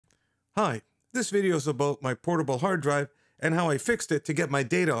Hi, this video is about my portable hard drive and how I fixed it to get my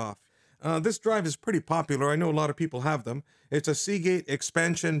data off. This drive is pretty popular. I know a lot of people have them. It's a Seagate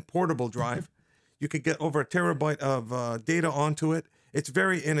Expansion Portable Drive. You could get over a terabyte of data onto it. It's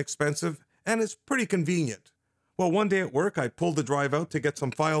very inexpensive and it's pretty convenient. Well, one day at work, I pulled the drive out to get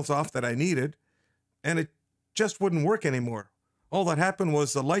some files off that I needed, and it just wouldn't work anymore. All that happened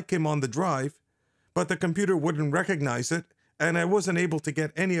was the light came on the drive, but the computer wouldn't recognize it, and I wasn't able to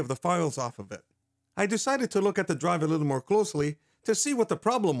get any of the files off of it. I decided to look at the drive a little more closely to see what the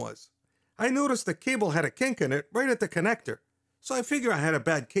problem was. I noticed the cable had a kink in it right at the connector, so I figured I had a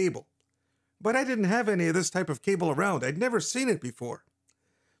bad cable. But I didn't have any of this type of cable around. I'd never seen it before.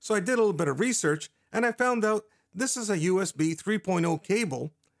 So I did a little bit of research, and I found out this is a USB 3.0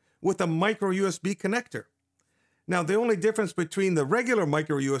 cable with a micro USB connector. Now, the only difference between the regular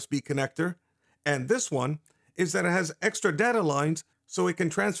micro USB connector and this one is that it has extra data lines so it can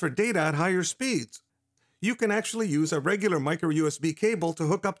transfer data at higher speeds. You can actually use a regular micro USB cable to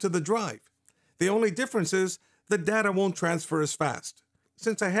hook up to the drive. The only difference is the data won't transfer as fast.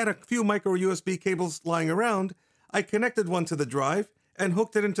 Since I had a few micro USB cables lying around, I connected one to the drive and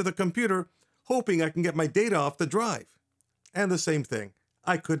hooked it into the computer, hoping I can get my data off the drive. And the same thing,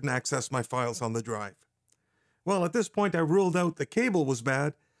 I couldn't access my files on the drive. Well, at this point I ruled out the cable was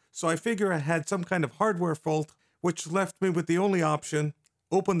bad, so I figure I had some kind of hardware fault, which left me with the only option: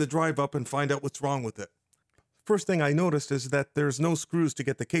 open the drive up and find out what's wrong with it. First thing I noticed is that there's no screws to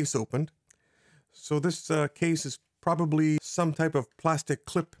get the case opened. So this case is probably some type of plastic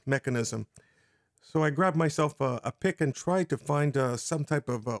clip mechanism. So I grabbed myself a pick and tried to find some type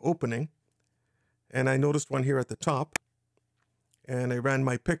of opening. And I noticed one here at the top. And I ran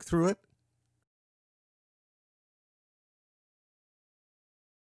my pick through it.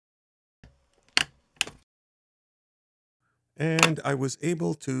 And I was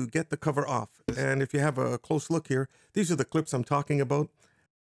able to get the cover off. And if you have a close look here, these are the clips I'm talking about.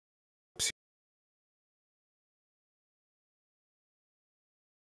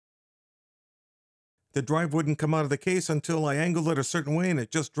 The drive wouldn't come out of the case until I angled it a certain way, and it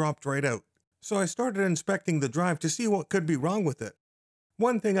just dropped right out. So I started inspecting the drive to see what could be wrong with it.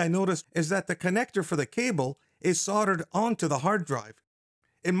 One thing I noticed is that the connector for the cable is soldered onto the hard drive.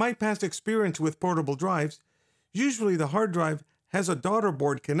 In my past experience with portable drives, usually the hard drive has a daughter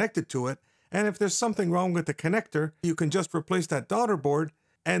board connected to it, and if there's something wrong with the connector, you can just replace that daughter board,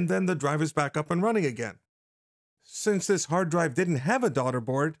 and then the drive is back up and running again. Since this hard drive didn't have a daughter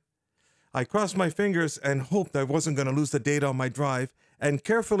board, I crossed my fingers and hoped I wasn't going to lose the data on my drive, and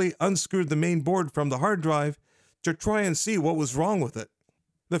carefully unscrewed the main board from the hard drive to try and see what was wrong with it.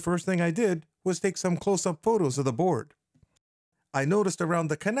 The first thing I did was take some close-up photos of the board. I noticed around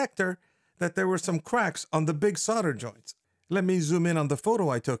the connector that there were some cracks on the big solder joints. Let me zoom in on the photo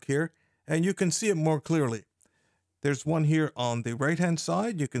I took here, and you can see it more clearly. There's one here on the right-hand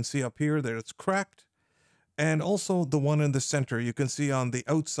side. You can see up here that it's cracked. And also the one in the center. You can see on the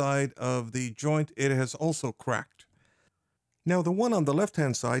outside of the joint, it has also cracked. Now, the one on the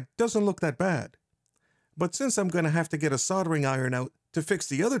left-hand side doesn't look that bad. But since I'm going to have to get a soldering iron out to fix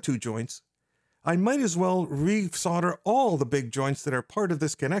the other two joints, I might as well re-solder all the big joints that are part of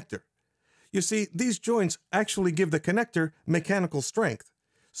this connector. You see, these joints actually give the connector mechanical strength,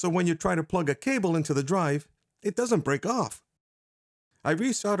 so when you try to plug a cable into the drive, it doesn't break off. I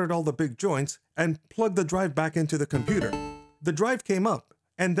resoldered all the big joints and plugged the drive back into the computer. The drive came up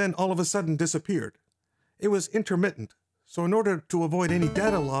and then all of a sudden disappeared. It was intermittent, so in order to avoid any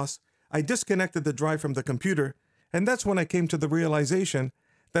data loss, I disconnected the drive from the computer, and that's when I came to the realization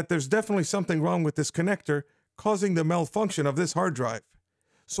that there's definitely something wrong with this connector causing the malfunction of this hard drive.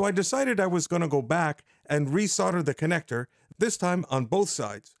 So I decided I was going to go back and resolder the connector, this time on both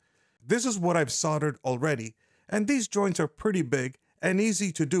sides. This is what I've soldered already, and these joints are pretty big and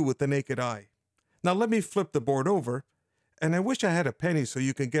easy to do with the naked eye. Now let me flip the board over, and I wish I had a penny so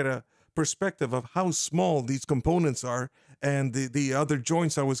you can get a perspective of how small these components are and the other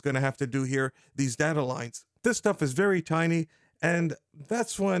joints I was going to have to do here, these data lines. This stuff is very tiny, and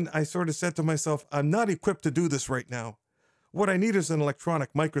that's when I sort of said to myself, I'm not equipped to do this right now. What I need is an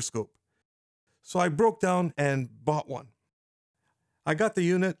electronic microscope. So I broke down and bought one. I got the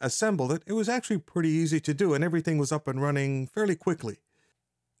unit, assembled it. It was actually pretty easy to do, and everything was up and running fairly quickly.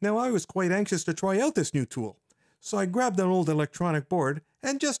 Now, I was quite anxious to try out this new tool, so I grabbed an old electronic board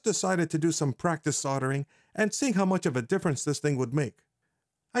and just decided to do some practice soldering and seeing how much of a difference this thing would make.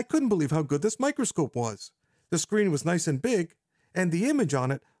 I couldn't believe how good this microscope was. The screen was nice and big, and the image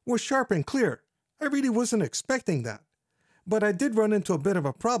on it was sharp and clear. I really wasn't expecting that. But I did run into a bit of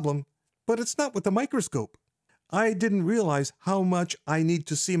a problem, but it's not with the microscope. I didn't realize how much I need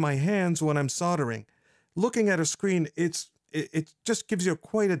to see my hands when I'm soldering. Looking at a screen, it just gives you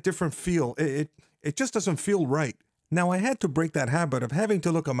quite a different feel. It just doesn't feel right. Now I had to break that habit of having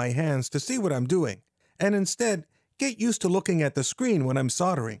to look at my hands to see what I'm doing, and instead get used to looking at the screen when I'm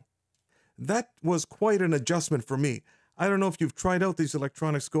soldering. That was quite an adjustment for me. I don't know if you've tried out these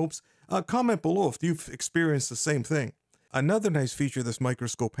electronic scopes. Comment below if you've experienced the same thing. Another nice feature this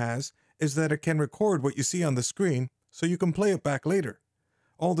microscope has is that it can record what you see on the screen so you can play it back later.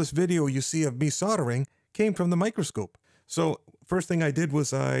 All this video you see of me soldering came from the microscope. So first thing I did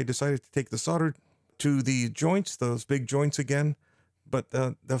was I decided to take the solder to the joints, those big joints again, but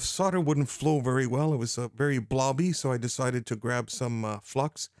the solder wouldn't flow very well. It was very blobby, so I decided to grab some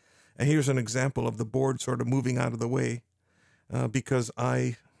flux. And here's an example of the board sort of moving out of the way because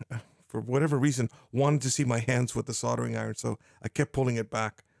I, for whatever reason, wanted to see my hands with the soldering iron, so I kept pulling it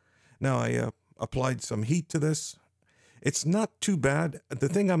back. Now I applied some heat to this. It's not too bad. The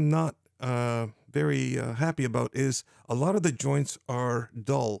thing I'm not very happy about is a lot of the joints are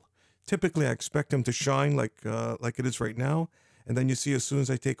dull. Typically, I expect them to shine like it is right now, and then you see as soon as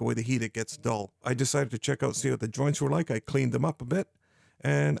I take away the heat, it gets dull. I decided to check out, see what the joints were like. I cleaned them up a bit,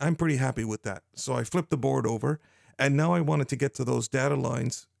 and I'm pretty happy with that. So I flipped the board over, and now I wanted to get to those data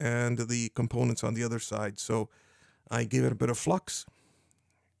lines and the components on the other side. So I gave it a bit of flux,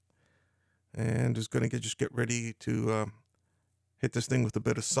 and just going to just get ready to hit this thing with a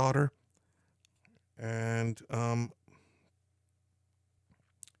bit of solder. And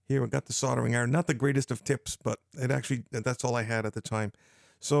here we got the soldering iron. Not the greatest of tips, but that's all I had at the time.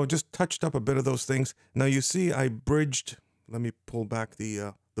 So just touched up a bit of those things. Now you see I bridged, let me pull back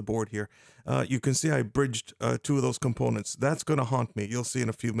the board here. You can see I bridged two of those components. That's going to haunt me. You'll see in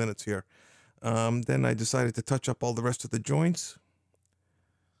a few minutes here. Then I decided to touch up all the rest of the joints.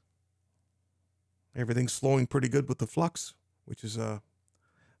 Everything's flowing pretty good with the flux, which is,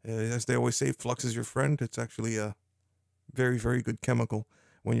 as they always say, flux is your friend. It's actually a very, very good chemical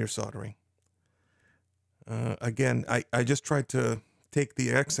when you're soldering. Again, I just tried to take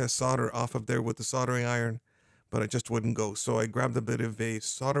the excess solder off of there with the soldering iron, but it just wouldn't go. So I grabbed a bit of a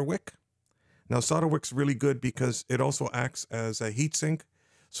solder wick. Now solder wick's really good because it also acts as a heat sink,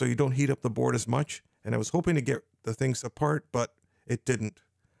 so you don't heat up the board as much. And I was hoping to get the things apart, but it didn't.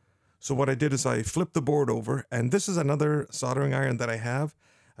 So what I did is I flipped the board over, and this is another soldering iron that I have.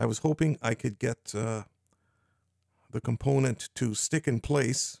 I was hoping I could get the component to stick in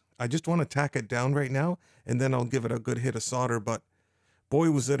place. I just want to tack it down right now, and then I'll give it a good hit of solder, but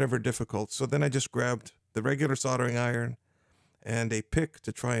boy, was it ever difficult. So then I just grabbed the regular soldering iron and a pick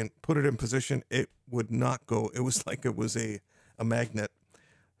to try and put it in position. It would not go. It was like it was a magnet.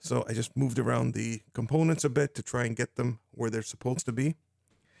 So I just moved around the components a bit to try and get them where they're supposed to be.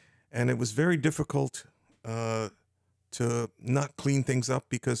 And it was very difficult to not clean things up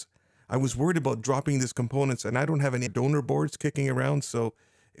because I was worried about dropping these components, and I don't have any donor boards kicking around, so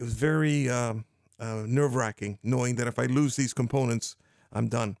it was very nerve-wracking knowing that if I lose these components, I'm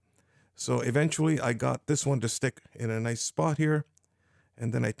done. So eventually I got this one to stick in a nice spot here,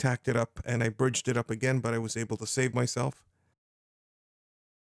 and then I tacked it up and I bridged it up again, but I was able to save myself.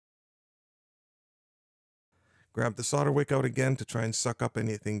 Grab the solder wick out again to try and suck up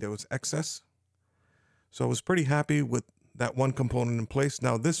anything that was excess. So I was pretty happy with that one component in place.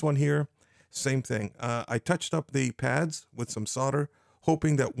 Now this one here, same thing. I touched up the pads with some solder,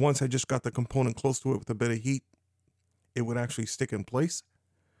 hoping that once I just got the component close to it with a bit of heat, it would actually stick in place.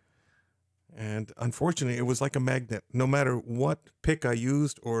 And unfortunately, it was like a magnet. No matter what pick I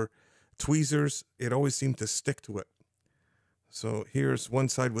used or tweezers, it always seemed to stick to it. So here's one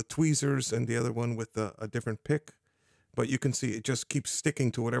side with tweezers and the other one with a different pick. But you can see it just keeps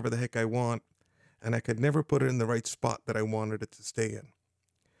sticking to whatever the heck I want. And I could never put it in the right spot that I wanted it to stay in.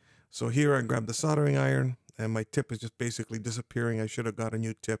 So here I grabbed the soldering iron, and my tip is just basically disappearing. I should have got a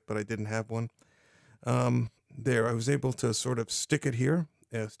new tip, but I didn't have one. There, I was able to sort of stick it here,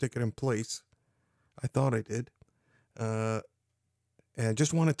 stick it in place. I thought I did. And I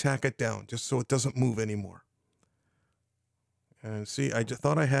just want to tack it down, just so it doesn't move anymore. And see, I just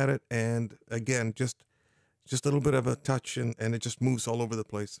thought I had it, and again, just a little bit of a touch, and it just moves all over the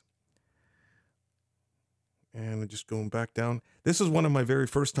place. And just going back down. This is one of my very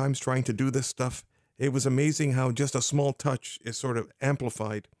first times trying to do this stuff. It was amazing how just a small touch is sort of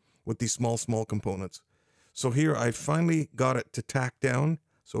amplified with these small components. So here I finally got it to tack down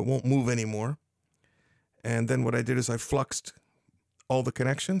so it won't move anymore. And then what I did is I fluxed all the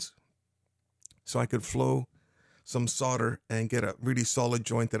connections so I could flow some solder and get a really solid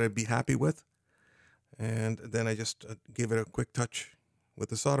joint that I'd be happy with. And then I just gave it a quick touch with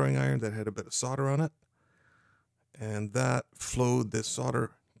the soldering iron that had a bit of solder on it. and that flowed this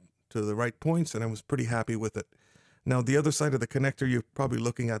solder to the right points, and I was pretty happy with it. Now, the other side of the connector, you're probably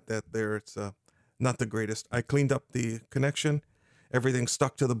looking at that there. It's not the greatest. I cleaned up the connection. Everything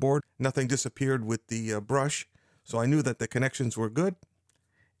stuck to the board. Nothing disappeared with the brush. So I knew that the connections were good.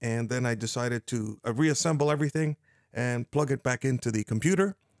 And then I decided to reassemble everything and plug it back into the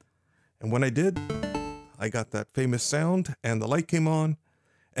computer. And when I did, I got that famous sound and the light came on,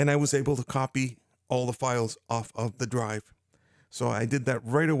 and I was able to copy all the files off of the drive. So I did that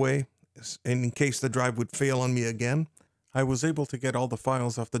right away. And in case the drive would fail on me again, I was able to get all the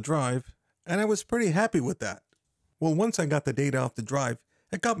files off the drive, and I was pretty happy with that. Well, once I got the data off the drive,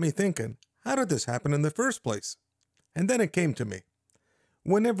 it got me thinking, how did this happen in the first place? And then it came to me.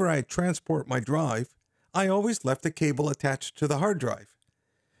 Whenever I transport my drive, I always left the cable attached to the hard drive.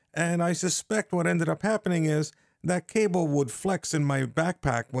 And I suspect what ended up happening is that cable would flex in my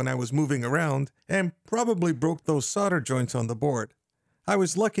backpack when I was moving around and probably broke those solder joints on the board. I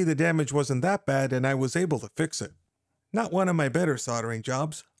was lucky the damage wasn't that bad and I was able to fix it. Not one of my better soldering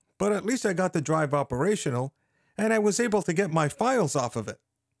jobs, but at least I got the drive operational and I was able to get my files off of it.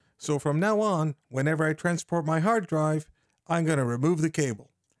 So from now on, whenever I transport my hard drive, I'm going to remove the cable.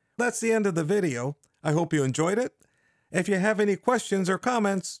 That's the end of the video. I hope you enjoyed it. If you have any questions or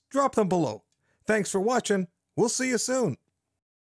comments, drop them below. Thanks for watching. We'll see you soon.